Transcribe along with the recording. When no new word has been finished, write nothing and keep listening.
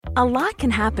A lot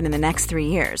can happen in the next 3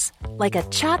 years. Like a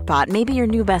chatbot may be your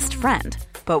new best friend.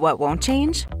 But what won't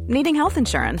change? Needing health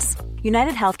insurance.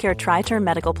 United Healthcare Tri-Term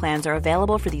Medical Plans are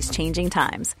available for these changing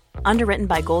times. Underwritten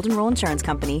by Golden Rule Insurance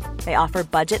Company, they offer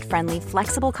budget-friendly,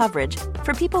 flexible coverage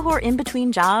for people who are in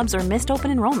between jobs or missed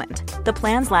open enrollment. The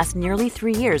plans last nearly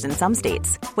 3 years in some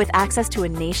states, with access to a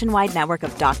nationwide network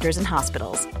of doctors and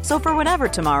hospitals. So for whatever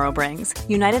tomorrow brings,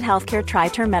 United Healthcare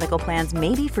Tri-Term Medical Plans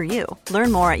may be for you.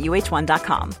 Learn more at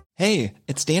uh1.com. Hey,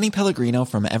 it's Danny Pellegrino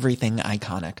from Everything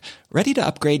Iconic. Ready to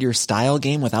upgrade your style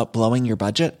game without blowing your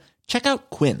budget? Check out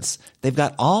Quince. They've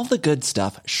got all the good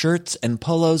stuff, shirts and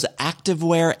polos,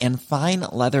 activewear, and fine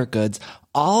leather goods,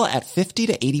 all at 50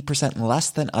 to 80% less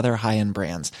than other high-end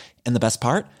brands. And the best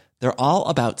part? They're all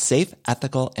about safe,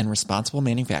 ethical, and responsible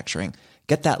manufacturing.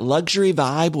 Get that luxury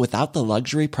vibe without the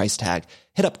luxury price tag.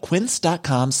 Hit up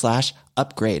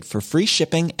quince.com/upgrade for free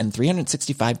shipping and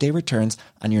 365-day returns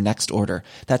on your next order.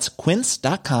 That's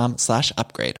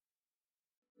quince.com/upgrade.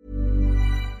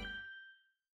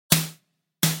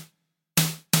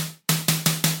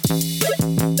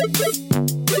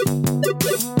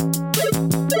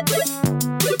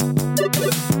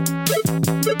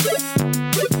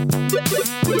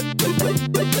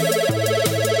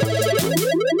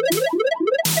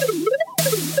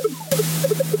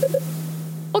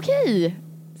 Okej,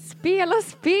 Spela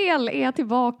spel är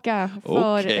tillbaka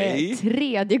för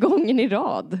tredje gången i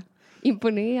rad.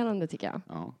 Imponerande tycker jag.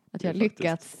 Ja, att jag har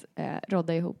lyckats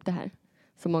rodda ihop det här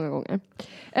så många gånger.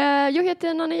 Jag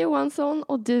heter Nanne Johansson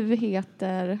och du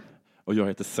heter... Och jag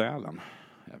heter Sälen,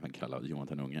 även kallad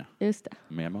Jonathan Unge. Just det.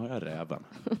 Med mig har jag Räven.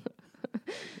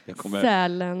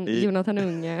 Sälen, Jonathan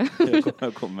Unge.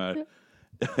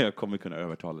 jag kommer kunna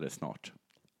övertala det snart.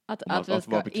 Att vi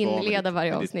ska inleda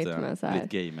varje avsnitt med så här.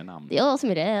 Ditt gamer-namn. Det är jag som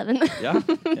är Räven. Ja,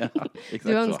 exakt.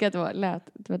 Du önskar att det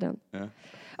var den.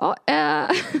 Ja, är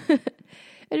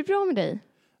det bra med dig?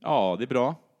 Ja, det är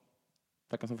bra.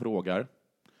 Tackar som frågar.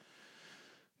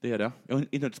 Det är det. Jag har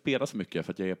inte spelat så mycket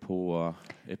för att jag är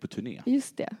på turné.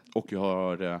 Just det. Och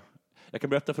jag kan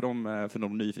berätta för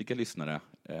de nyfikna lyssnare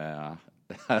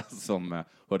som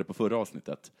hörde på förra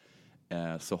avsnittet,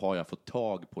 så har jag fått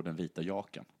tag på den vita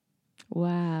jakan.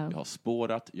 Wow. Jag har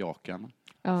spårat jakan.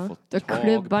 Ja, fått du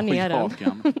tag på ner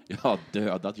jakan. Jag har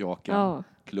dödat jakan.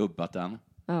 Klubbat den.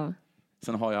 Ja.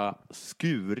 Sen har jag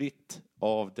skurit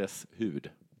av dess hud.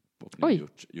 Och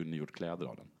nu gjort kläder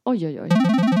av den. Oj.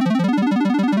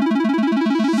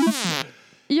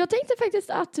 Jag tänkte faktiskt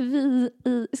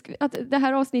att det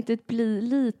här avsnittet blir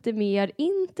lite mer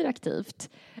interaktivt.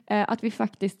 Att vi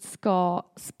faktiskt ska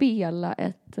spela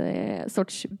ett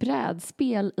sorts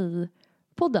brädspel i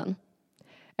podden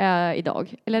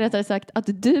idag. Eller rättare sagt att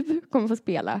du kommer få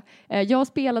spela. Jag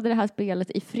spelade det här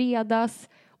spelet i fredags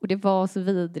och det var så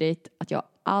vidrigt att jag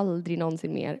aldrig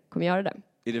någonsin mer kommer göra det.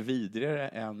 Är det vidrigare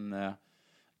än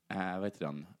vad heter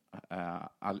den?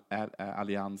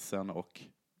 Alliansen och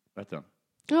vad heter den?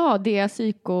 Ja, det är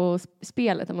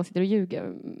psykospelet där man sitter och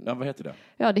ljuger. Ja, vad heter det?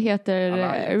 Ja, det heter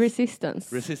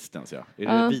Resistance. Resistance, ja. Är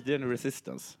det vidrigare än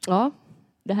Resistance? Ja,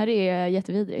 det här är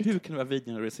jättevidrigt. Hur kan det vara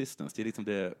vidrigare än Resistance? Det är liksom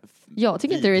det... Jag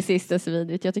tycker inte Resistance är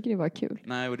vidrigt. Jag tycker det var kul.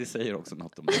 Nej, och det säger också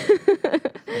något om det.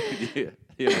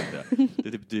 det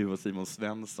är typ du och Simon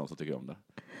Svensson som tycker om det.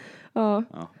 Ja.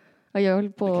 Jag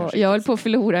höll på att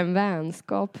förlora en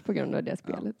vänskap på grund av det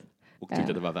spelet. Ja. Och tyckte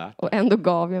att det var värt det. Och ändå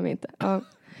gav jag mig inte. Ja.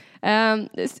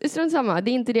 Strunt samma,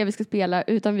 det är inte det vi ska spela,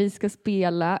 utan vi ska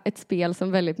spela ett spel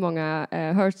som väldigt många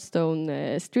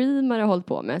Hearthstone-streamare har hållit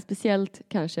på med. Speciellt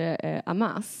kanske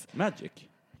Amas. Magic?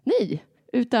 Nej,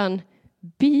 utan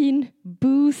Bean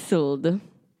Boozled.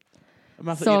 Men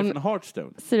alltså, är det från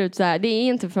Hearthstone? Ser ut så här, det är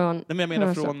inte från... Nej, men jag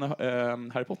menar från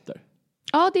Harry Potter.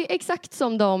 Ja, det är exakt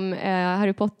som de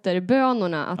Harry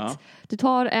Potter-bönorna. Att du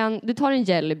tar en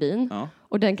jellybean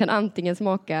och den kan antingen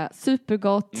smaka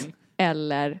supergott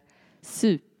eller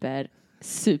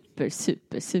super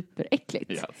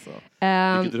äckligt. Yes,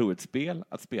 vilket roligt spel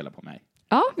att spela på mig.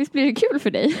 Ja, visst blir det kul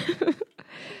för dig.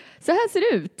 Så här ser det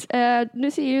ut.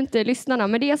 Nu ser ju inte lyssnarna,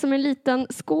 men det är som en liten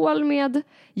skål med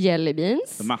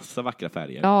jellybeans. Massa vackra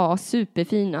färger. Ja,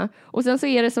 superfina. Och sen så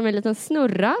är det som en liten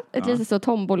snurra, ett litet så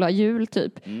tombola-hjul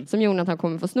typ, som Jonathan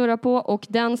kommer få snurra på. Och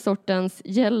den sortens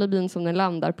jellybean som den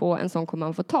landar på, en sån kommer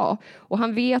han få ta. Och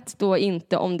han vet då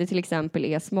inte om det till exempel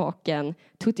är smaken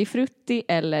Tutti Frutti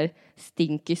eller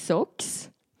Stinky Socks,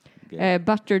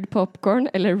 buttered popcorn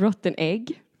eller rotten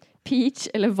egg, peach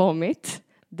eller vomit.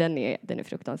 Den är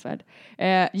fruktansvärd.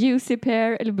 Juicy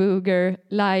pear eller booger,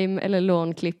 lime eller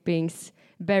lawn clippings,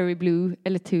 berry blue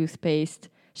eller toothpaste,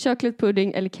 chocolate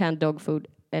pudding eller canned dog food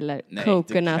eller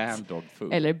coconut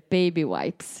eller baby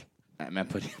wipes. Nej,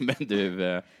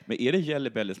 men är det Jelly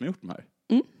Belly som har gjort de här?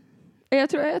 Jag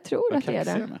tror att det är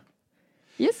det.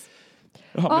 Yes.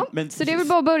 Jaha, så det är väl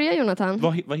bara att börja, Jonathan.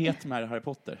 Vad heter de här Harry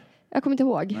Potter? Jag kommer inte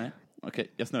ihåg. Nej.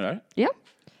 Okej, jag snurrar. Ja.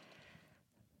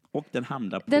 Och den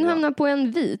hamnar på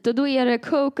en vit. Och då är det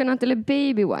coconut eller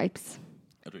baby wipes.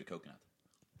 Jag tror det är coconut.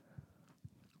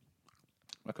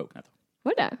 Vad coconut?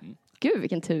 Var det? Gud,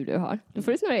 vilken tur du har. Då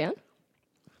får du snurra igen.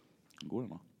 Går det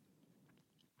då?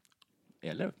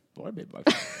 Eller var det baby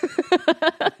wipes?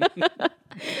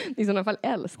 I sådana fall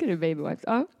älskar du baby wipes.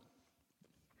 Ja.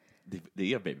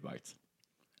 Det är baby wipes.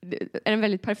 Är den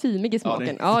väldigt parfymig i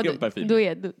smaken? Ja, då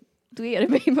är det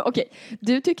baby. Okej,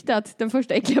 du tyckte att den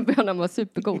första äckliga bönan var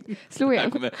supergod. Slå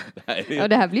igen.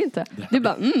 Det här blir inte. Du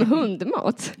bara,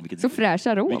 hundmat. Så fräsch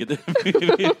aroma.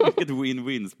 Vilket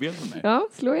win-win-spel för mig. Ja,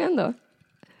 slå igen då.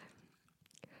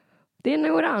 Det är en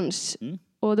orange.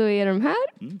 Och då är de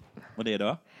här. Och det är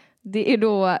då? Det är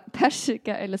då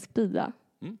persika eller spia.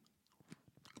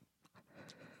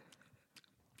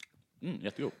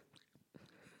 Jättegod.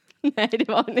 Nej, det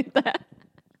var den inte.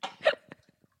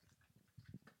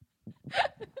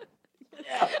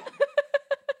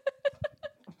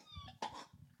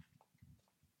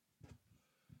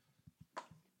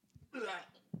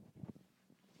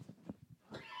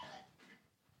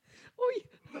 Oj.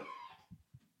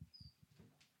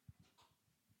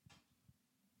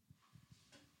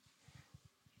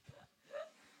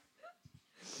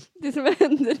 Det som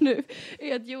händer nu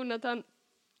är att Jonathan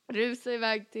rusar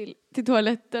iväg till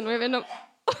toaletten och jag vet inte om...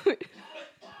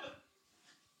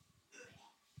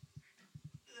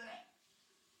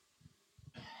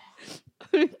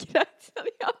 Du kraxar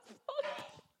i halsen.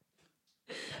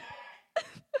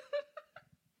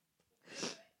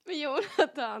 Men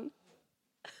Jonathan.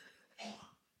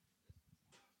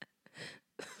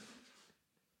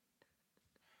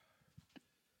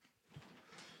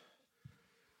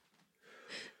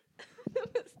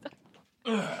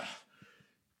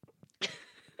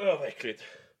 Vad äckligt.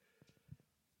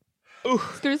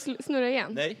 Ska du snurra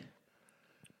igen? Nej.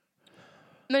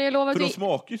 Men jag lovar För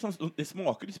att det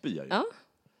smakar ju spya ju. Ja.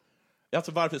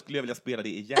 Alltså varför skulle jag vilja spela det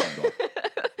igen då?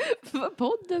 För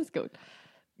poddens skull.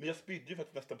 Men jag spydde ju för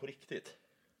att nästan på riktigt.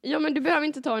 Ja, men du behöver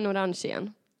inte ta en orange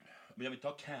igen. Men jag vill inte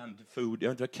ha canned food, jag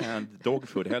vill inte ha canned dog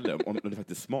food heller, om det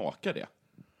faktiskt smakar det.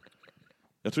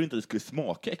 Jag tror inte det skulle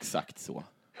smaka exakt så.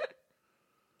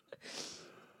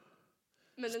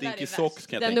 Men Stinky socks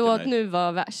kan jag den tänka du åt mig. nu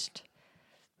var värst.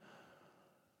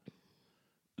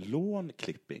 Lawn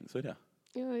clipping, så är det.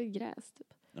 Ja, det är gräs typ.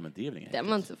 Nej, men det är väl inget. Den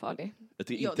var inte så farlig. Jag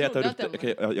tycker Jag inte äta trodde att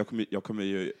den jag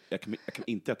kan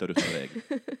inte äta rustade ägg.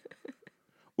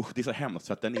 Det är så hemskt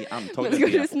för att den är Men ska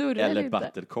antagligen du snurra eller lite?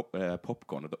 butter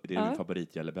popcorn. Det är min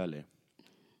favorit Jelly Belly.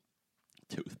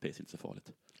 Toothpaste är inte så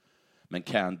farligt. Men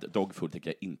canned dog food tänker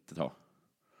jag inte ta.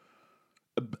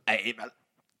 Nej, men...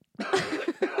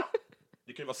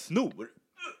 Det kan ju vara snor.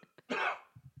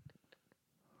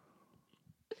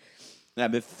 Nej,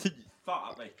 men fy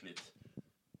fan vad äckligt.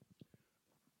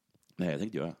 Nej, jag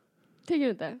tänkte göra. Tycker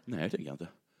du inte? Nej, jag tänker inte.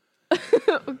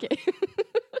 Okej.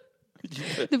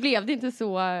 Då blev det inte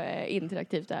så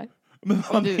interaktivt där. Men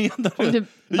vad menar du? Om du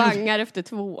bangar efter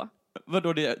 2.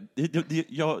 Vadå,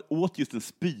 jag åt just en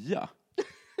spya.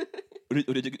 Och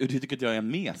du tycker att jag är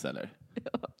en mes, eller?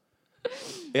 Ja.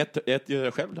 Gör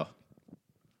jag själv då?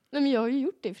 Nej, men jag har ju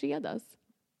gjort det i fredags.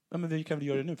 Ja, men vi kan väl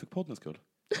göra det nu för poddens skull?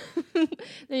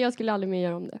 Nej, jag skulle aldrig mer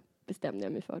göra om det. Bestämde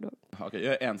jag mig för då. Okej,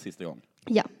 jag gör en sista gång.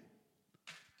 Ja.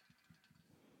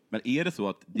 Men är det så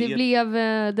att... Det blev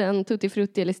den Tutti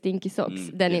Frutti eller Stinky Socks.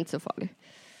 Den är inte så farlig.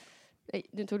 Nej,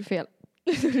 du tog fel.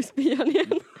 Nu tog du spyan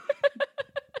igen.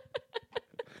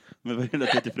 Men vad är den där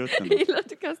Tutti Frutten då? Jag gillar att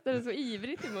du kastar den så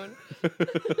ivrigt i mun.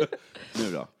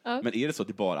 Nu då? Ja. Men är det så att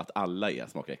det bara att alla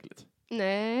smakar äckligt?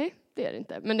 Nej, det är det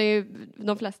inte. Men det är ju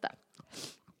de flesta.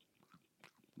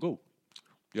 God.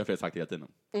 Jag har flera sagt hela tiden.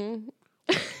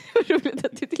 Roligt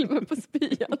att du till och med på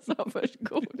spyan sa först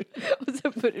god. Och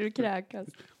sen börjar du kräkas.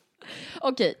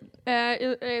 Okej,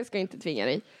 jag ska inte tvinga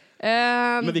dig.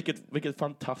 Men vilket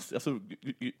fantastiskt... Alltså,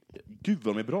 gud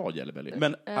vad de är bra, Jelly Belly.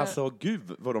 Men alltså, gud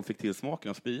vad de fick till smaken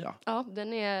av spya. Ja,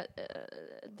 den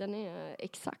är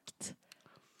exakt.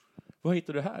 Vad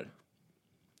hittar du här?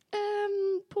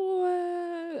 På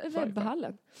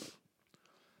webbhallen.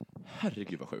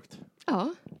 Herregud vad sjukt.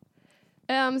 Ja.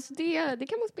 Så det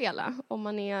kan man spela om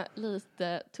man är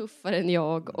lite tuffare än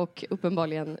jag och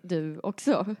uppenbarligen du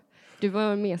också. Du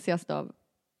var mesigast av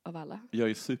alla. Jag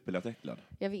är superlättäcklad.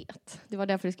 Jag vet. Det var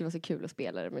därför det skulle vara så kul att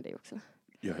spela det med dig också.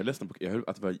 Jag höll nästan på... Jag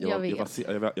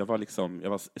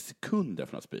var sekunder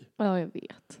från att spy. Ja, jag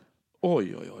vet.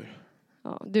 Oj.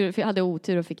 Ja, du hade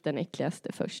otur och fick den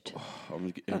äckligaste först.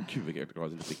 Gud, jag glad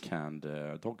att inte canned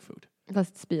dog food.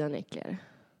 Fast spyan är äckligare.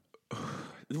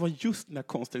 Det var just den här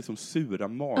konstiga liksom, sura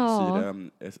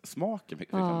magsyre-smaken.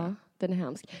 Ja, den är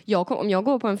hemsk. Om jag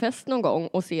går på en fest någon gång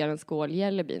och ser en skål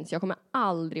Jelly Beans, jag kommer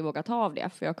aldrig våga ta av det.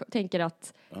 För jag tänker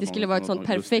att det skulle vara ett sånt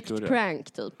perfekt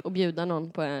prank typ. Och bjuda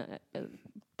någon på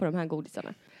de här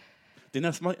godisarna. Det är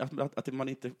nästan att det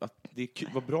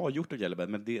var bra gjort av Jelly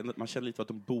Beans, men man känner lite att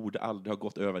de borde aldrig ha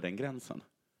gått över den gränsen.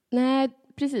 Nej,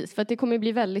 precis. För att det kommer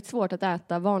bli väldigt svårt att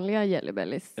äta vanliga Jelly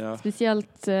Bellies. Ja.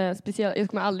 Speciellt, jag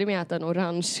kommer aldrig mer äta en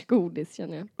orange godis,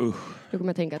 känner jag. Då kommer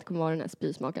jag tänka att det kommer vara den här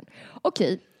spysmaken.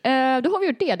 Okej, då har vi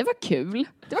gjort det. Det var kul.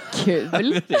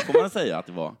 Det får man säga att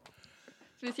det var.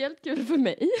 Speciellt kul för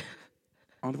mig.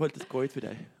 Ja, det var lite skojigt för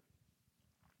dig.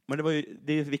 Men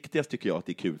det viktigaste tycker jag att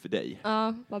det är kul för dig.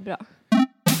 Ja, vad bra.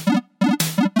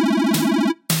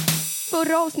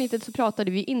 Förra avsnittet så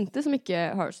pratade vi inte så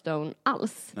mycket Hearthstone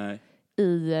alls. Nej.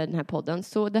 I den här podden.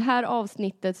 Så det här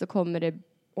avsnittet så kommer det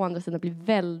å andra sidan bli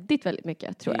väldigt, väldigt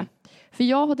mycket, tror jag. För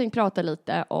jag har tänkt prata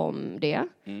lite om det.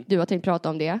 Du har tänkt prata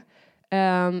om det.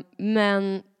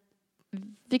 Men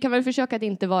vi kan väl försöka att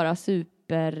inte vara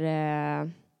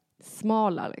super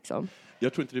smala, liksom.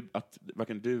 Jag tror inte att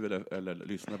varken du eller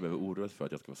lyssnare behöver oroa sig för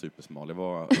att jag ska vara supersmal.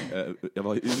 Jag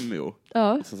var i Umeå.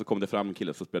 Ja. Och sen så kom det fram en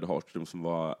kille som spelade Hearthstone som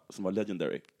var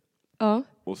legendary. Ja.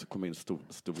 Och så kom in stod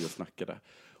och snackade.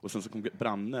 Och sen så kom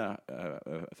Branne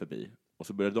förbi. Och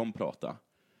så började de prata.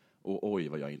 Och oj,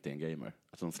 vad jag inte är en gamer.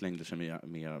 Alltså de slängde sig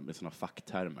med såna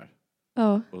facktermer.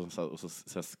 Ja. Och så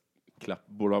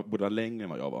båda längre än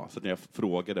vad jag var. Så när jag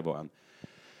frågade vad en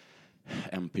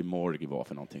MP Morg var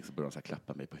för någonting så började de så här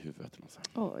klappa mig på huvudet. Och så.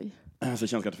 Oj. Så det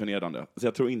känns ganska förnedrande. Så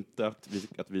jag tror inte att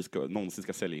vi någonsin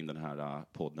ska sälja in den här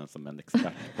podden som en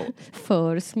expertpodd.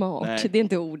 För smart. Nej. Det är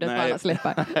inte ordet på alla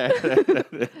släppar.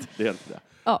 Det är inte det.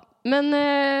 Ja, men,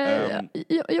 men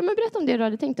berätta om det du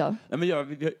hade tänkt då. Nej, men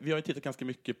vi har tittat ganska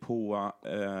mycket på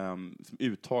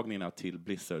uttagningarna till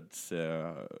Blizzards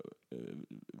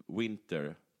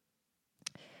Winter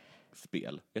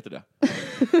spel. Heter det?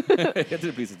 Heter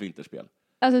det Blizzards vinterspel?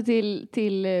 Alltså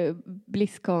till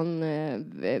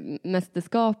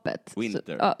BlizzCon-mästerskapet.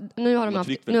 Winter. Ja, nu har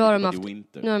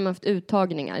de haft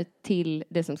uttagningar till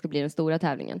det som ska bli den stora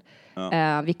tävlingen.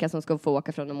 Ja. Vilka som ska få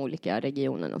åka från de olika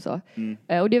regionerna och så. Och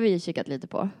det har vi kikat lite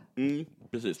på.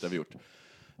 Precis, det har vi gjort.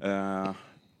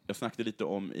 Jag snackade lite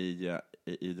om i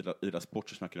Sport,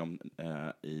 så snackade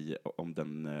om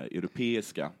den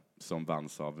europeiska som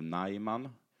vanns av Naiman.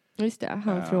 Just det,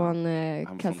 han från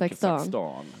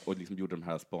Kazakstan. Och liksom gjorde de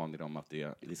här spaningarna om att det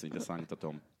är liksom intressant att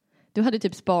de... Du hade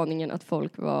typ spaningen att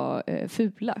folk var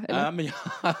fula, eller? Nej, men jag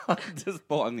hade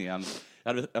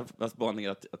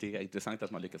spaningen att det är intressant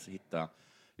att man lyckas hitta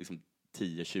liksom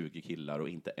 10-20 killar och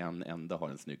inte en enda har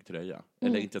en snygg tröja.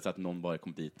 Eller inte så att någon bara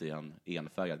kom dit i en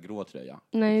enfärgad grå tröja.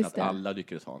 Nej, just att det. Alla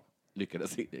lyckades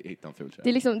hitta en ful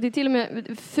tröja. Det är till och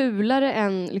med fulare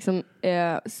än liksom,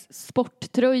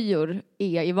 sporttröjor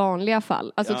är i vanliga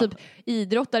fall. Alltså typ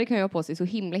idrottare kan ju ha på sig så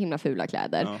himla fula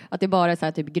kläder. Ja. Att det bara är så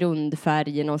här typ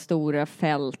grundfärgen och stora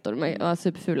fält och de är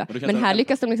superfula. Men här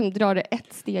lyckas de liksom dra det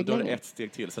ett steg. De drar det ett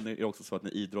steg till. Sen är det också så att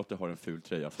när idrottare har en ful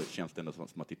tröja så känns det ändå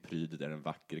som att det pryder en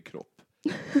vacker kropp.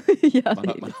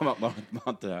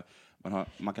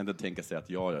 Man kan inte tänka sig att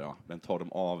men tar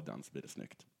de av den så blir det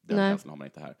snyggt. Den känslan har man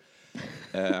inte här.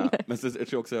 Men så jag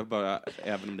tror också bara,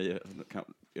 även om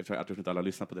jag tror inte alla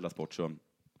lyssnar på Dela Sport, så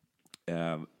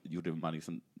gjorde man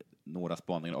liksom några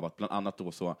spaningar av att bland annat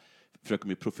då så försöker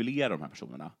man profilera de här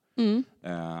personerna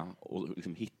och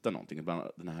liksom hitta någonting.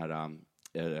 Bland den här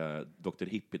Dr.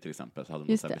 Hippie till exempel, så hade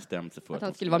de bestämt sig för att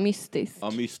han skulle vara mystisk.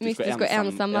 Ja, mystisk och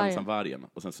ensamvargen.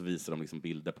 Och sen så visar de liksom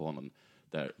bilder på honom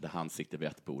där han sitter vid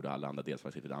ett bord och alla andra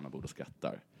deltagare sitter vid ett annat bord och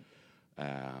skrattar.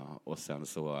 Och sen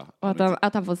så... Och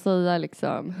att han får säga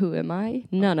liksom, who am I?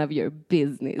 None of your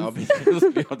business. Ja,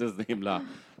 det är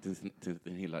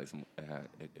en himla liksom,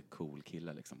 cool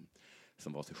kille liksom,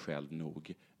 som var sig själv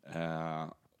nog.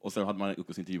 Och sen hade man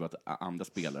också intervjuat andra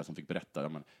spelare som fick berätta,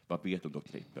 men vad vet du om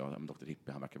Dr. Hippie? Ja, Dr.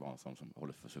 Hippie, han verkar vara en sån som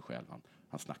håller för sig själv.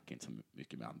 Han snackar inte så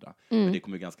mycket med andra. Men det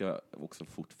kom ju ganska också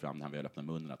fort fram när han väl öppnade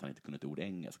munnen att han inte kunde ett ord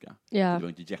engelska. Yeah. Det var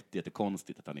inte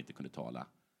jättekonstigt att han inte kunde tala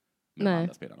med de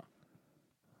andra spelarna.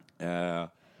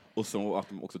 Och så att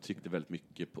de också tyckte väldigt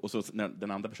mycket på, och så när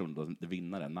den andra personen då,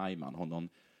 vinnaren, Naiman, honom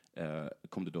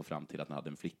kom det då fram till att han hade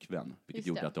en flickvän, vilket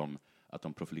gjorde att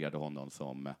de profilerade honom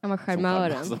som han var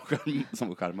charmören.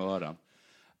 Som charmören.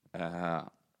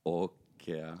 Och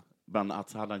bland annat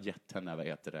så hade han gett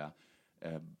henne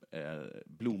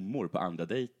blommor på andra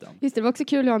dejten. Just det var också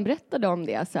kul hur han berättade om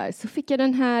det. Så fick jag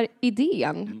den här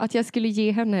idén att jag skulle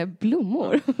ge henne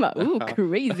blommor.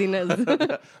 Craziness.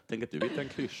 Tänk att du hittar en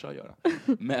klyscha att göra.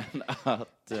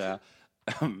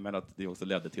 Men att det också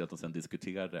ledde till att de sen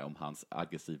diskuterade om hans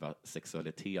aggressiva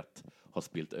sexualitet har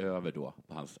spilt över då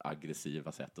på hans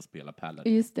aggressiva sätt att spela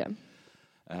Paladin. Just det.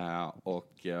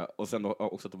 Och sen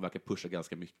också att de verkar pusha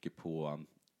ganska mycket på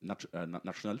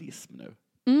nationalism nu.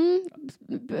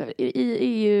 I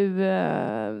EU.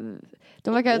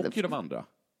 De verkar... Och i de andra.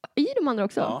 I de andra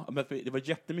också? Ja, men det var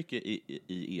jättemycket i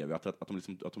EU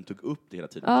att de tog upp det hela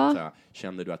tiden. Ja. Såhär,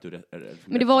 känner du att du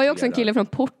men det var ju också en kille från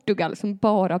Portugal som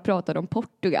bara pratade om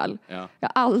Portugal. Ja.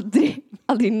 Jag har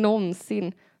aldrig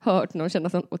någonsin hört någon känna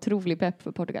sån otrolig pepp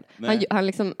för Portugal. Han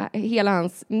liksom, hela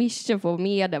hans mission för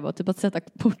med det var typ att sätta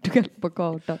Portugal på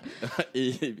kartan.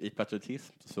 I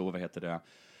patriotism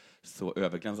så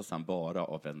överglänsas han bara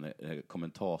av en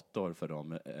kommentator för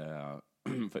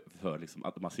för liksom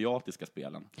de asiatiska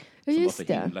spelen. Som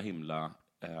var så himla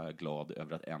glad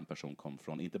över att en person kom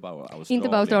från inte bara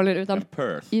Australien utan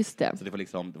Perth. Just det. Så det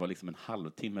var liksom en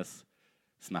halvtimmes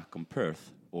snack om Perth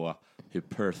och hur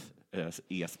Perth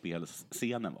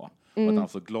e-spelscenen var. Och att han var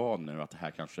så glad nu att det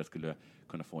här kanske skulle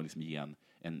kunna få liksom ge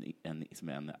en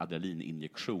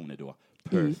adrenalininjektion i då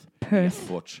Perth.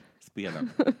 E-sportspelen.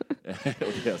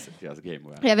 Och deras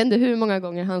game. Jag vet inte hur många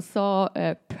gånger han sa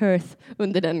Perth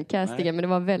under den castingen, men det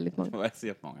var väldigt många. Det var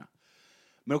väldigt många.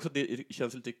 Men också det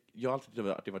känns lite, jag har alltid tyckt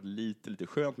att det varit lite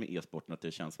skönt med e-sporten, att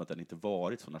det känns som att den inte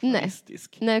varit så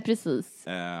nationalistisk. Nej, precis.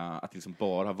 Att det liksom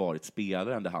bara har varit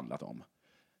spelaren det handlat om.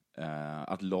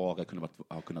 Att lag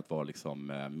har kunnat vara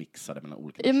liksom mixade mellan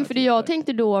olika. Ja, men för det jag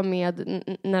tänkte då med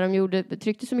när de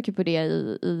tryckte så mycket på det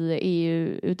i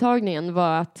EU-uttagningen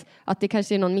var att det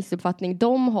kanske är någon missuppfattning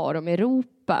de har om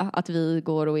Europa, att vi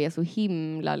går och är så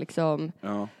himla liksom,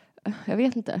 jag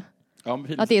vet inte. Ja,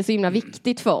 att det är så himla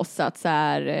viktigt för oss att så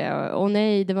här,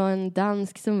 nej, det var en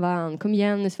dansk som vann, kom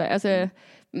igen i Sverige. Alltså,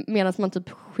 medan man typ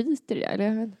skiter i det,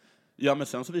 eller? Ja, men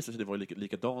sen så visade sig det var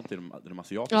likadant i de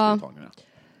asiatiska uttagningarna.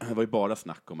 Det var ju bara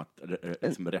snack om att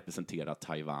liksom representera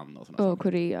Taiwan och sådana. Och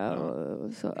Korea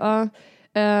och så.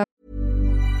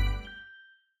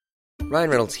 Ryan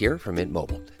Reynolds here from Mint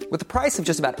Mobile. With the price of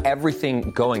just about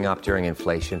everything going up during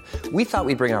inflation, we thought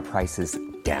we'd bring our prices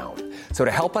down. So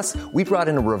to help us, we brought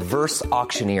in a reverse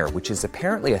auctioneer, which is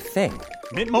apparently a thing.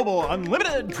 Mint Mobile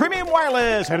Unlimited Premium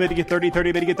Wireless. How to get 30,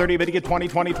 30, bit to get 30, bit to get 20,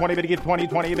 20, 20, bit to get 20,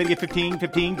 20, bit to get 15,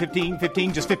 15, 15,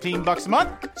 15, just $15 a month?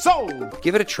 Sold!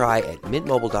 Give it a try at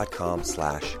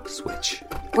mintmobile.com/switch.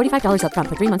 $45 up front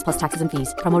for 3 months plus taxes and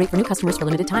fees. Promo rate for new customers for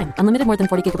limited time. Unlimited more than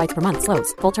 40 gigabytes per month.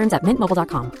 Slows full terms at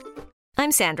mintmobile.com.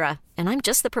 I'm Sandra, and I'm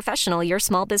just the professional your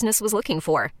small business was looking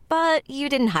for. But you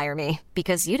didn't hire me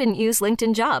because you didn't use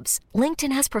LinkedIn Jobs.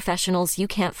 LinkedIn has professionals you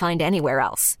can't find anywhere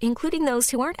else, including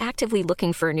those who aren't actively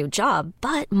looking for a new job,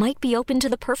 but might be open to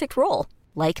the perfect role,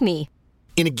 like me.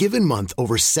 In a given month,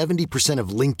 over 70%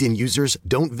 of LinkedIn users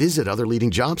don't visit other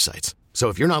leading job sites. So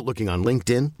if you're not looking on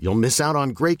LinkedIn, you'll miss out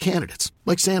on great candidates,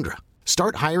 like Sandra.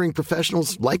 Start hiring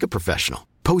professionals like a professional.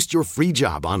 Post your free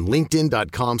job on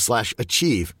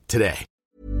linkedin.com/achieve today.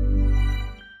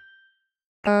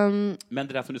 Men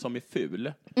det där som du sa med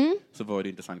ful, så var det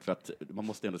intressant för att man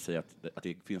måste ändå säga att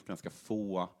det finns ganska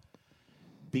få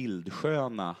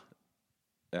bildsköna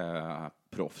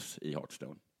proffs i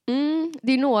Hearthstone.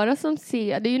 Det är några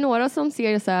som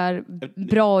ser så här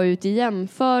bra ut i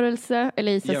jämförelse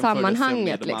eller i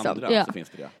sammanhanget liksom. Andra,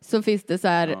 så finns det så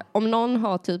här, om någon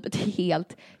har typ ett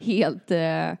helt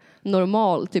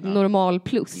normal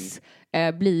plus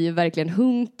blir ju verkligen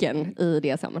hunken i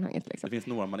det sammanhanget liksom. Det finns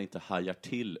några man inte hajar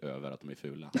till över att de är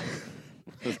fula.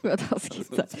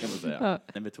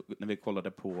 När vi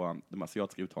kollade på de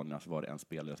asiatiska uttagningarna så var det en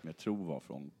spelare som jag tror var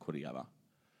från Korea, va?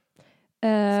 Som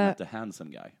hette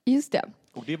Handsome Guy. Just det.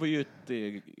 Och det var ju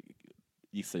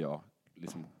gissar jag,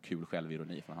 liksom kul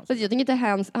självironi från hans sida. Jag tänker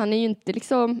inte han är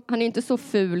ju inte så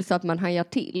ful så att man hajar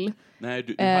till. Nej,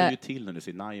 du hajar ju till när du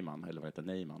ser Neyman, eller vad heter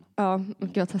Neyman? Ja,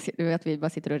 du vet att vi bara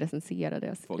sitter och recenserar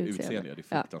deras utseende. Det är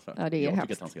fruktansvärt. Ja, det är jag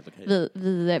tycker att han ser helt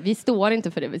okej. Vi står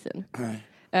inte för det vid sin.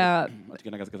 Jag tycker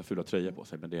han har ganska fula tröjor på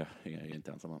sig, men det är jag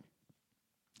inte ensam om.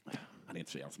 Han är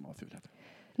inte så ensam av ful.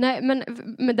 Nej, men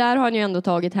där har han ju ändå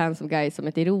tagit Handsome Guy som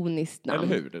ett ironiskt namn.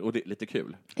 Eller hur? Och det är lite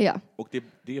kul. Ja. Och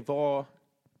det var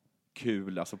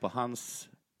kul, alltså på hans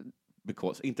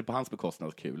inte på hans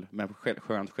bekostnad kul, men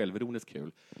skönt självironiskt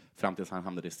kul. Fram tills han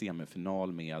hamnade i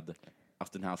semifinal med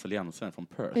den här australiensaren från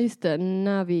Perth. Just det,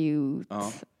 Naviut.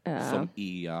 Ja, som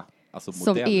är Alltså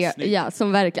som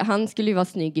som verkar, han skulle ju vara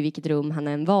snygg i vilket rum han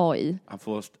än var i.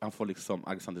 Han får liksom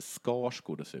Alexander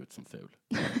Skarsgård att se ut som ful.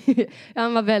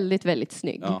 Han var väldigt, väldigt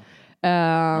snygg. Ja.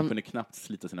 Han kunde knappt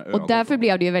slita sina ögon. Och därför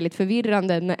blev det ju väldigt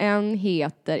förvirrande när en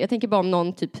heter, jag tänker bara om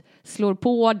någon typ slår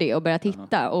på det och börjar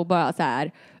titta och bara så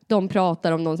här, de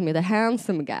pratar om någon som heter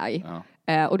Handsome Guy.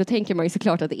 Och då tänker man ju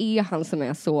såklart att det är han som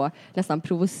är så nästan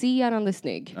provocerande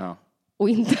snygg. Ja. Och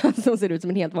inte han som ser ut som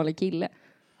en helt vanlig kille.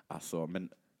 Alltså, men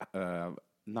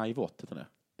Naivot heter det.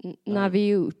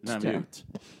 Naviut.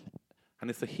 Han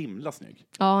är så himla snygg.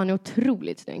 Ja, han är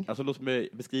otroligt snygg. Alltså, låt mig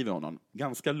beskriva honom.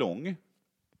 Ganska lång. I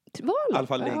alla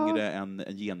fall längre än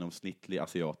en genomsnittlig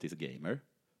asiatisk gamer.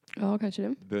 Ja, kanske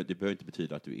det. Det behöver inte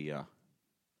betyda att du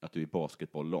är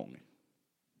basketboll lång.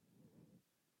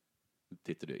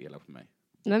 Tittar du elakt på mig?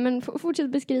 Nej, men fortsätt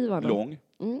beskriva honom. Lång.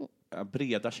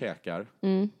 Breda käkar.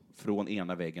 Från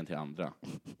ena väggen till andra.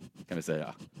 Kan vi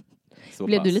säga. Så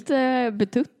blev pass. Du lite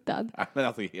betuttad? Ja, men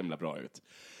alltså himla bra ut.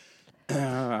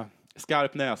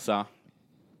 Skarp näsa.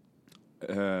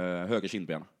 Höger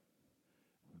kindben.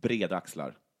 Breda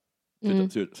axlar.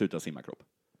 Ser ut att ha simmarkropp.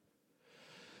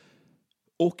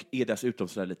 Och är dessutom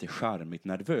så lite charmigt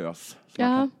nervös.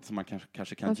 Som man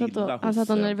kanske kan gilla hos... Han satt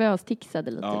och nervös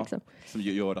tixade lite. Liksom. Som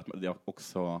gör att jag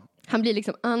också... Han blir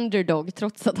liksom underdog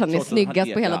trots att han är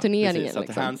snyggast på hela turneringen. Precis, så att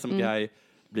liksom. Handsome Guy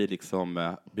blir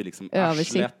liksom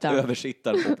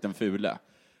översittaren och den fula.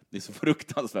 Det är så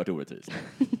fruktansvärt orättvist.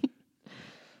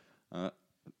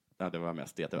 Ja, det var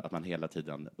mest det att man hela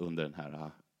tiden under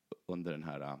den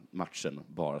här matchen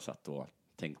bara satt och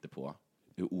tänkte på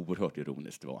hur oerhört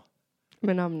ironiskt det var.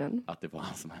 Med namnen. Att det var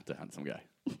han som hette Handsome Guy.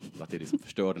 Att det liksom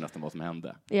förstörde nästan vad som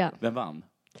hände. Ja. Vem vann?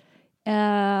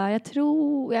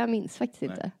 Jag minns faktiskt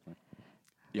inte.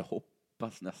 Jag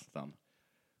hoppas nästan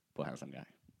på Handsome Guy.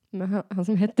 Men han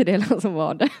som hette det eller han som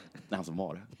var det? Nej, han som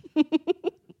var det.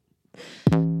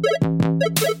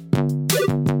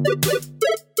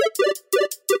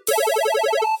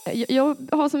 Jag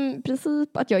har som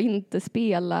princip att jag inte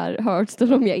spelar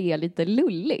Hearthstone om jag är lite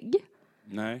lullig.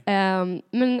 Nej.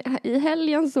 Men i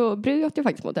helgen så bröt jag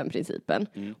faktiskt mot den principen.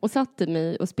 Och satte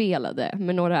mig och spelade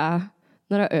med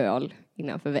några öl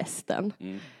innanför västen.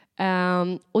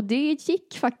 Och det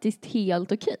gick faktiskt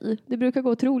helt okej. Det brukar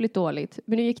gå otroligt dåligt,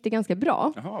 men nu gick det ganska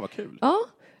bra. Jaha, vad kul. Ja.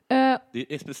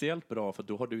 Det är speciellt bra för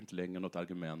då har du inte längre något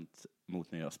argument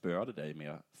mot när jag spöade dig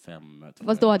med 5-2.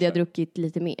 Fast då hade jag druckit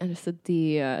lite mer, så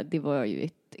det var ju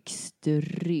ett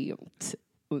extremt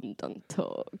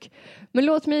undantag. Men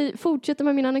låt mig fortsätta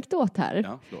med min anekdot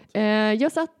här. Ja,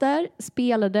 jag satt där,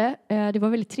 spelade, det var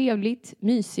väldigt trevligt,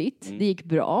 mysigt, det gick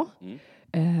bra.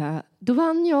 Då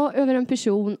vann jag över en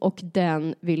person och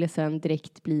den ville sen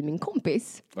direkt bli min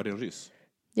kompis. Var det en ryss?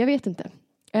 Jag vet inte.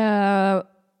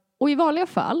 Och i vanliga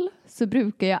fall så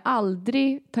brukar jag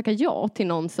aldrig tacka ja till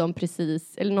någon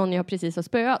någon jag precis har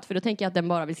spöat. För då tänker jag att den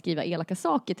bara vill skriva elaka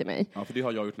saker till mig. Ja, för det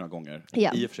har jag gjort några gånger.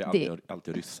 Ja, i och för sig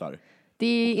alltid ryssar. Det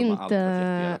är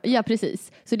inte... Ja,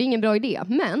 precis. Så det är ingen bra idé.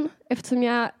 Men eftersom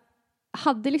jag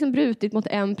hade liksom brutit mot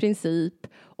en princip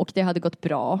och det hade gått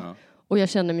bra och jag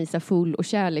kände mig så full och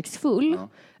kärleksfull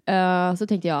så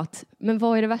tänkte jag att men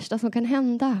vad är det värsta som kan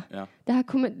hända? Ja.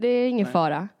 Det är ingen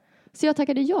fara. Så jag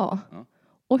tackade ja.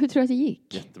 Och hur tror du att det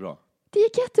gick? Jättebra. Det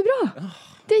gick jättebra.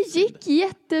 Det gick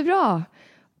jättebra.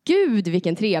 Gud,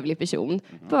 vilken trevlig person.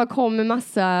 Bara kom med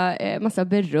massa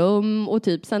beröm och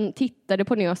typ sen tittade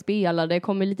på när jag spelade,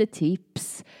 kom med lite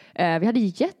tips. Vi hade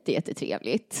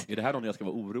jättetrevligt. Är det här någon jag ska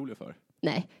vara orolig för?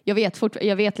 Nej,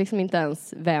 jag vet liksom inte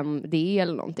ens vem det är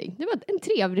eller någonting. Det var en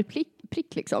trevlig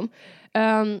prick liksom.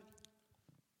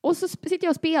 Och så sitter jag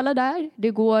och spelar där.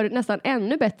 Det går nästan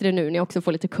ännu bättre nu när jag också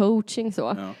får lite coaching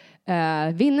så.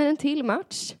 Vinner en till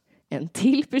match. En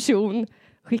till person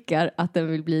skickar att den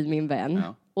vill bli min vän.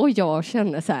 Ja. Och jag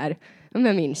känner så här,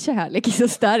 men min kärlek är så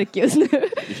stark just nu.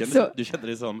 Du kände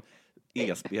det som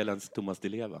e-spelens Thomas Di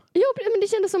Leva? Ja, men det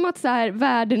kändes som att så här,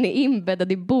 världen är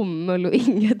inbäddad i bomull och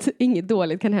inget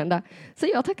dåligt kan hända. Så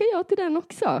jag tackar ja till den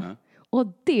också. Ja. Och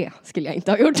det skulle jag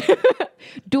inte ha gjort.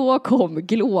 Då kom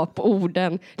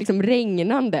glåporden liksom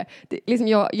regnande.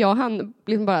 Jag hann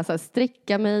liksom bara så här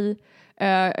sträcka mig.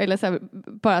 Eller så här,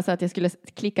 bara så att jag skulle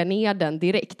klicka ner den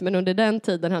direkt. Men under den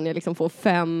tiden hann jag liksom få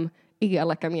 5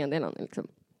 elaka meddelanden. Liksom.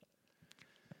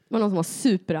 Det var någon som var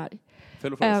superarg. Får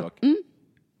jag fråga en sak?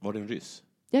 Var det en ryss?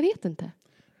 Jag vet inte.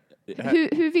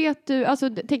 Hur vet du? Alltså,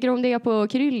 tänker du om det är på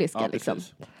kyrilliska? Ja, liksom?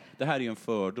 Det här är ju en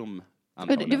fördom.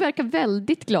 Du verkar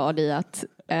väldigt glad i att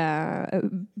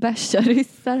bärsa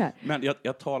ryssar här. Men jag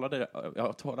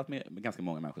har talat med ganska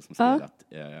många människor som spelat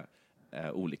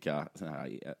olika såna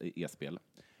här e-spel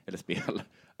eller spel.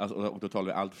 Alltså, och då talar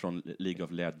vi allt från League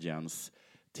of Legends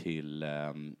till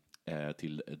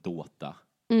Dota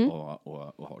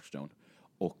och Hearthstone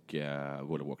och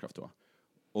World of Warcraft då.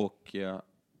 Och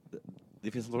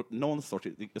det finns någon sorts,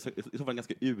 det var en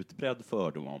ganska utbredd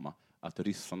fördom om att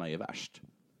ryssarna är värst.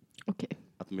 Okay.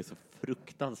 Att de är så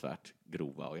fruktansvärt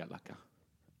grova och elaka.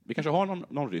 Vi kanske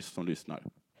har någon ryss som lyssnar.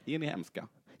 Är ni hemska?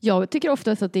 Jag tycker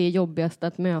oftast att det är jobbigast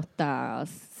att möta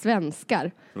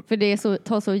svenskar. För det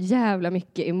tar så jävla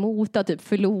mycket emot att typ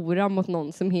förlora mot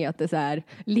någon som heter så här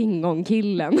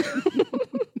Lingonkillen.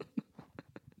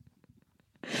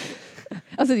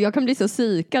 Alltså jag kan bli så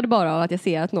psykad bara av att jag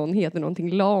ser att någon heter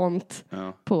någonting lamt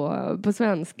på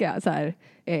svenska. Så här,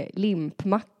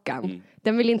 limpmackan.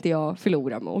 Den vill inte jag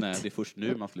förlora mot. Nej, det är först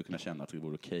nu man skulle kunna känna att det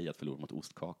vore okej att förlora mot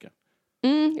ostkaka.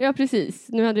 Ja, precis.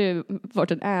 Nu hade det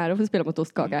varit en ära att få spela mot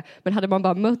ostkaka. Men hade man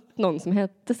bara mött någon som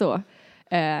hette så.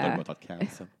 Då hade man tagit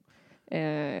cancer.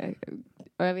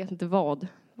 Och jag vet inte vad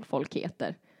folk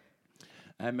heter.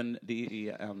 Nej, men det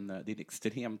är en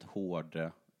extremt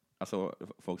hård... Alltså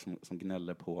folk som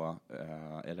gnäller på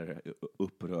eller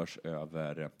upprörs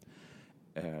över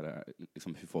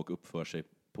liksom hur folk uppför sig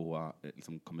på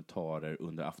liksom, kommentarer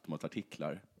under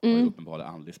Aftonbladet-artiklar. Har ju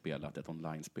uppenbarligen aldrig spelat ett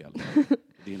online-spel.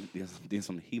 Det är en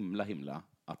sån himla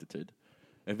attityd.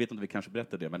 Jag vet inte om vi kanske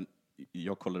berättade det, men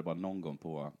jag kollade bara någon gång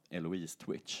på Eloise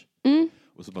Twitch.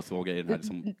 Och så bara såg jag i den här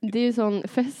liksom, det är ju sån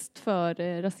fest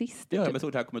för rasister. Ja, men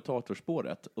såg det här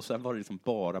kommentatorspåret. Och sen var det liksom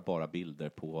bara bilder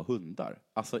på hundar.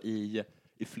 Alltså i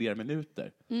flera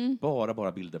minuter.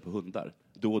 Bara bilder på hundar.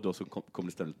 Då och då så kom det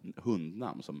istället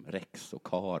hundnamn som Rex och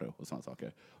Karo och sådana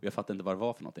saker. Och jag fattade inte vad det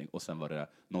var för någonting. Och sen var det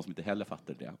någon som inte heller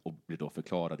fattade det. Och blev då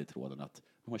förklarad i tråden att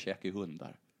man käkar ju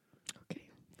hundar. Okay.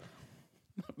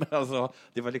 Men alltså,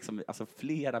 det var liksom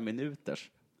flera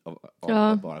minuters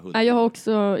av bara hundar. Jag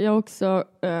har också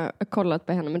kollat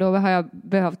på henne. Men då har jag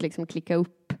behövt liksom klicka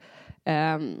upp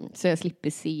så jag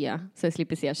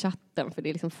slipper se chatten. För det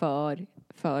är liksom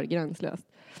för gränslöst.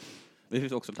 Det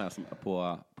finns också det här som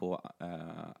på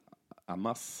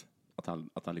Amas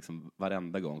att han liksom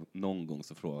varenda gång, någon gång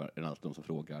så frågar en alltid de som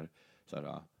frågar så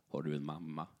här, har du en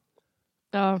mamma?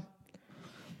 Ja,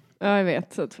 jag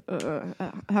vet. Så att,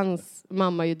 hans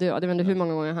mamma är ju död. Jag vet inte hur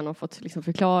många gånger han har fått liksom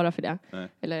förklara för det. Nej.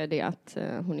 Eller är det att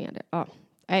hon är det? Ja,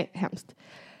 nej, hemskt.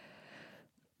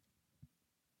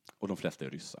 Och de flesta är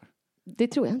ryssar. Det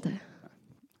tror jag inte.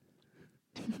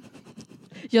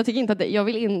 Jag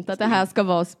vill inte att det här ska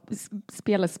vara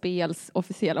spels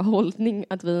officiella hållning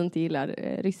att vi inte gillar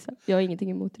ryssar. Jag har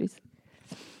ingenting emot ryssar.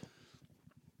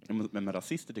 Men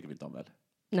rasister tycker vi inte om väl?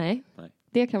 Nej.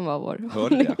 Det kan vara vår Hör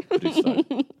du det, ryssar?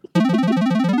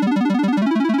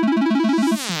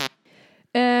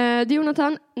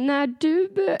 Jonathan, när du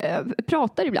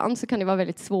pratar ibland så kan det vara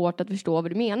väldigt svårt att förstå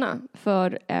vad du menar.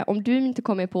 För om du inte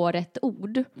kommer på rätt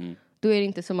ord, då är det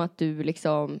inte som att du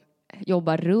liksom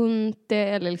jobbar runt det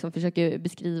eller liksom försöker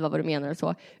beskriva vad du menar och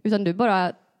så. Utan du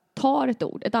bara tar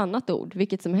ett annat ord,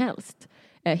 vilket som helst.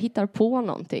 Hittar på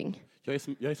någonting. Jag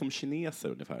är som kineser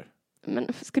ungefär. Men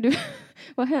ska du...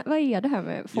 vad är det här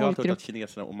med folkgrupp? Jag har trott att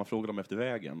kineserna, om man frågar dem efter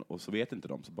vägen och så vet inte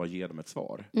de, så bara ger dem ett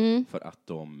svar. För att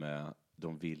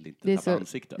de vill inte tappa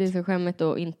ansiktet. Det är så skämmigt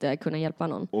att inte kunna hjälpa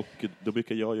någon. Och då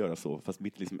brukar jag göra så, fast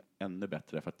mitt liksom ännu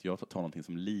bättre, för att jag tar någonting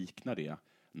som liknar det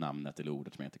namnet eller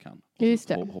ordet som jag inte kan. Just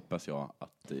det. Så hoppas jag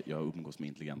att jag umgås med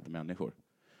intelligenta människor.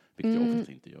 Vilket jag oftast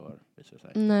inte gör, visar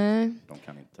sig. Nej. De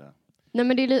kan inte... Nej,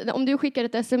 men om du skickar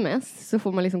ett sms så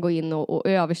får man liksom gå in och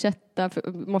översätta.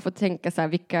 Man får tänka så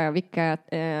här, vilka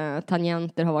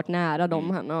tangenter har varit nära dem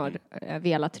han har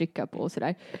velat trycka på och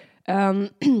sådär.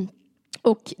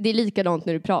 Och det är likadant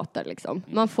när du pratar liksom.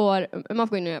 Man får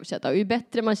gå in och översätta. Och ju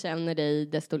bättre man känner dig,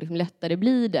 desto liksom lättare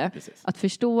blir det att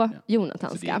förstå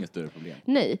Jonathanska. Så det är inget större problem.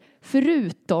 Nej,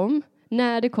 förutom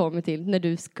när det kommer till när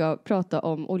du ska prata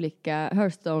om olika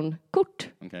Hearthstone-kort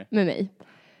med mig.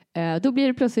 Då blir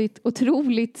det plötsligt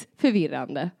otroligt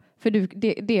förvirrande.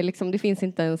 För det finns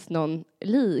inte ens någon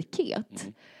likhet.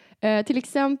 Till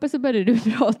exempel så började du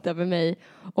prata med mig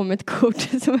om ett kort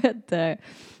som hette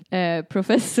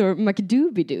Professor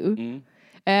McDoobidoo.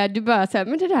 Du bara så här,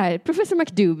 men det där, Professor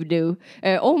McDoobidoo,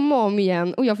 om och om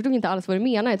igen. Och jag förstod inte alls vad du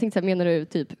menar. Jag tänkte så här, menar du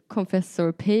typ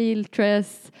Confessor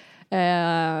Paletress?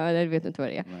 Jag vet inte vad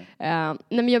det är.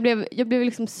 Nej, men jag blev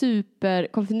liksom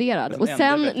superkonfunderad. Och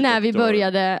sen när vi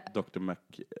började... Dr.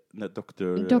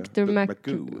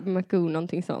 McGoo,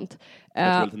 någonting sånt.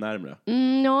 Jag tror lite närmare.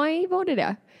 Nej, var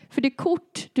det? För det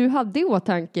kort du hade i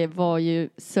åtanke var ju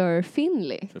Sir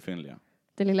Finley. Sir Finley, ja.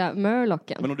 Den lilla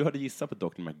Murlocken. Men om du hade gissat på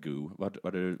Dr. McGoo, vad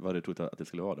hade du trott att det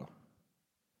skulle vara då?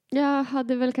 Jag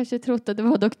hade väl kanske trott att det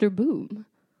var Dr. Boom.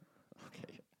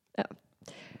 Okej. Ja.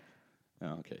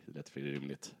 Ja, okej. Det lät för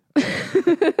rimligt.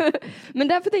 Men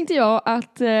därför tänkte jag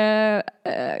att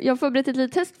jag har förberett ett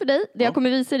litet test för dig. Där jag kommer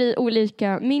visa dig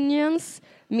olika minions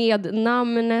med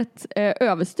namnet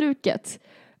överstruket.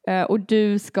 Och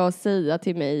du ska säga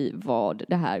till mig vad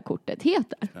det här kortet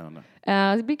heter.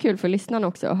 Det blir kul för lyssnarna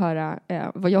också att höra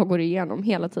vad jag går igenom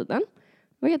hela tiden.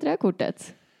 Vad heter det här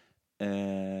kortet?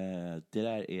 Det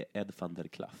där är Ed van der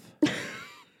Klaff.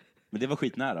 Men det var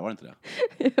skitnära, var det inte det?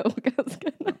 Jo,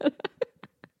 ganska nära.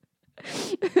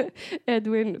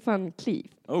 Edwin van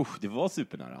Cleef. Det var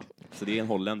supernära. Så det är en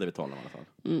holländare vi talar om i alla fall.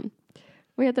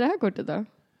 Vad heter det här kortet då?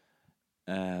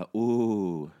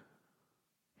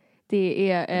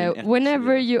 Det är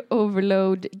whenever you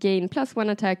overload, gain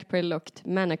 +1 attack per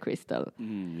locked mana crystal.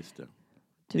 Just det.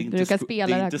 Du brukar spela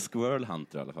det är här. inte Squirrel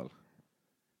Hunter i alla fall.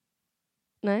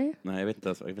 Nej, jag vet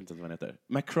inte vad den heter.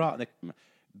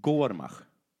 Gormer.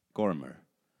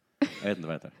 Jag vet inte vad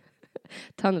det heter.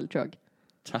 Tunnel Trog.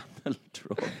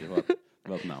 Det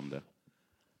var ett namn det.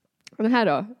 Och den här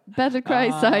då?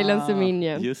 Battlecry, Silence,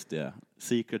 Minion. Just det.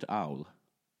 Secret Owl.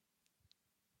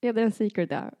 Ja, det är en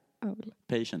Secret Owl.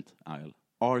 Patient Owl.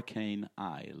 Arcane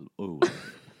Owl.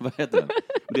 Vad heter den?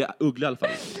 Det är uggla i alla fall.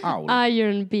 Owl.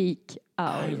 Iron Beak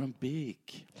Owl. Iron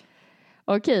Beak.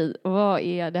 Okej, vad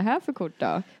är det här för kort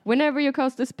då? Whenever you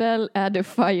cast a spell, add a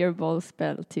fireball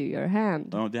spell to your hand.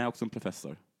 Ja, det är också en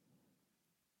professor.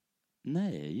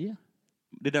 Nej.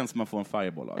 Det är den som man får en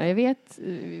fireball av. Ja, jag vet,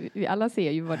 vi alla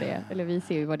ser ju vad det är, eller vi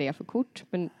ser ju vad det är för kort,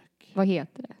 men vad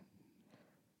heter det?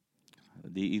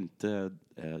 Det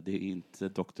är inte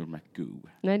Dr. McGoo.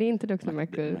 Nej, det är inte Dr.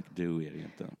 McGoo. McGoo är det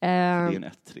inte. Det är en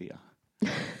 1-3.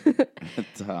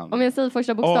 Om jag säger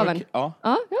första bokstaven.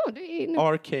 Ja, det är...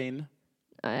 Arcane.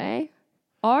 Nej.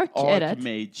 Är rätt.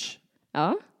 Archmage.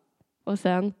 Ja. Och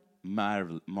sen?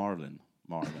 Marlin.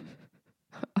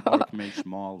 Archmage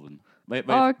Marlin.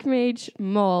 Archmage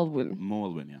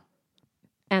Malwyn, ja.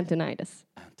 Antonidas.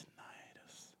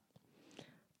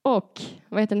 Och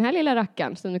vad heter den här lilla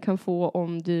rackaren som du kan få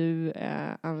om du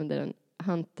använder en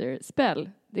Hunter spell?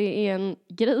 Det är en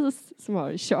gris som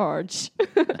har charge.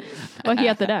 Vad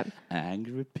heter den?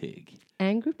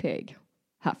 Angry Pig.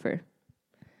 Huffer.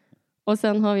 Och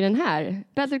sen har vi den här.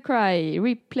 Battlecry.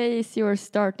 Replace your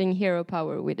starting hero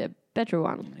power with a better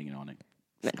one. Ingen aning.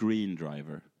 Screen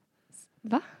Driver.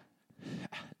 Va?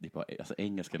 Det är bara, alltså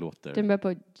engelska låter. Den börjar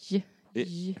på J.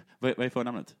 Vad är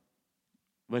förnamnet?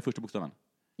 Vad är första bokstaven?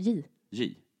 J.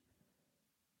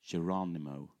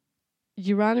 Geronimo.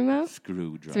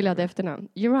 Screwdriver. Så vill jag ha ett efternamn.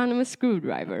 Geronimo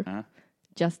Screwdriver.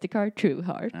 Justicar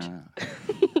Trueheart.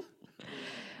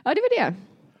 Ja, det var det.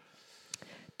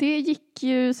 Det gick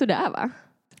ju sådär, va?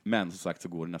 Men som sagt så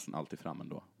går det nästan alltid fram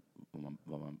ändå.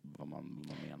 Vad man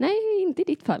menar. Nej, inte i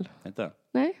ditt fall. Inte?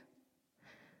 Nej.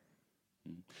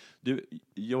 Du,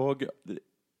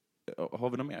 har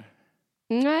vi något mer?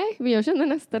 Nej, men jag kände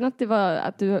nästan att det var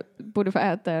att du borde få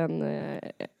äta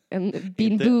en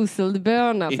bean-boozled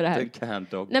böna för det här. Inte en canned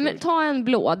dog. Nej, men ta en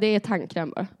blå, det är tandkräm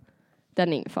bara.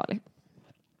 Den är ingen farlig.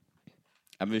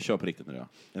 Ja, men vi kör på riktigt nu då.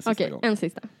 En sista gång. En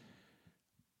sista.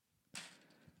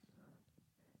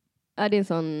 Ja, det är en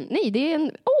sån... Nej, det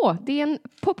är en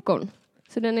popcorn.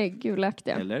 Så den är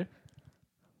gulaktig. Eller?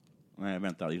 Nej,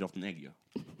 vänta, det är rotten ägg.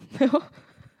 Ja.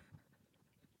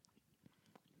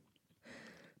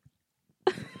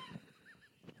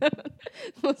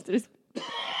 Måste du...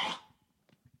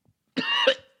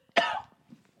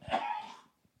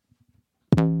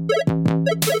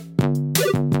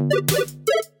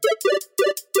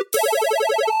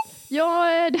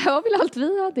 Ja, det här var väl allt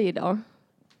vi hade idag.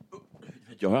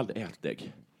 Jag har aldrig ätit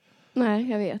ägg. Nej,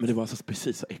 jag vet. Men det var alltså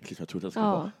precis så äckligt som jag trodde det skulle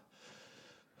vara.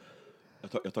 Jag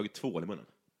har tagit tvål i munnen.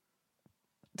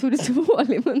 Tog du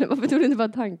tvål i munnen? Varför tog du inte bara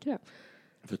tandkräm?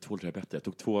 För tvål är bättre. Jag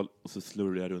tog tvål och så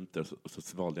slurrade jag runt det och så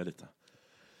svalde jag lite.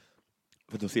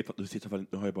 För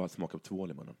nu har jag bara smakat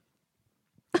tvål i munnen.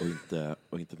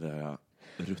 Och inte det där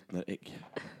ruttna ägg.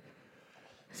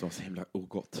 Som var så himla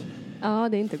ogott. Ja,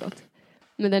 det är inte gott.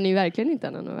 Men den är ju verkligen inte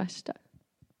en av de värsta.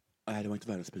 Nej, det var inte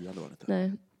världens spyande, var det inte?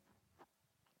 Nej.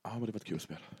 Ja, men det var ett kul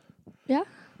spel. Ja.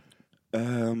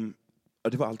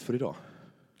 Det var allt för idag.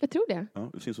 Jag tror det.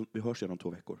 Ja, vi hörs igen om 2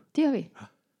 veckor. Det gör vi.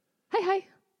 Hej, hej. Hej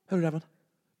då, Räven.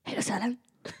 Hej då, Sälen.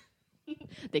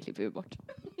 Det klipper vi bort.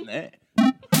 Nej.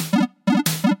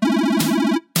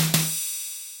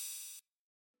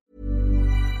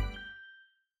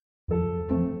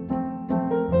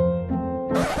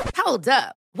 Hold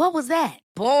up. What was that?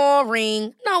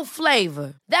 Boring. No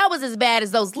flavor. That was as bad as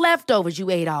those leftovers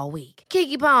you ate all week.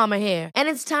 Keke Palmer here. And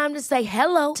it's time to say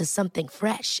hello to something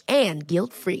fresh and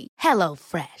guilt-free. Hello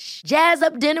Fresh. Jazz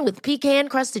up dinner with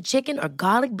pecan-crusted chicken or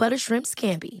garlic butter shrimp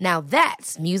scampi. Now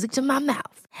that's music to my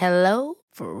mouth. Hello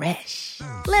Fresh.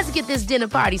 Let's get this dinner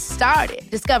party started.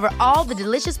 Discover all the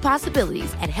delicious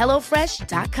possibilities at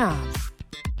HelloFresh.com.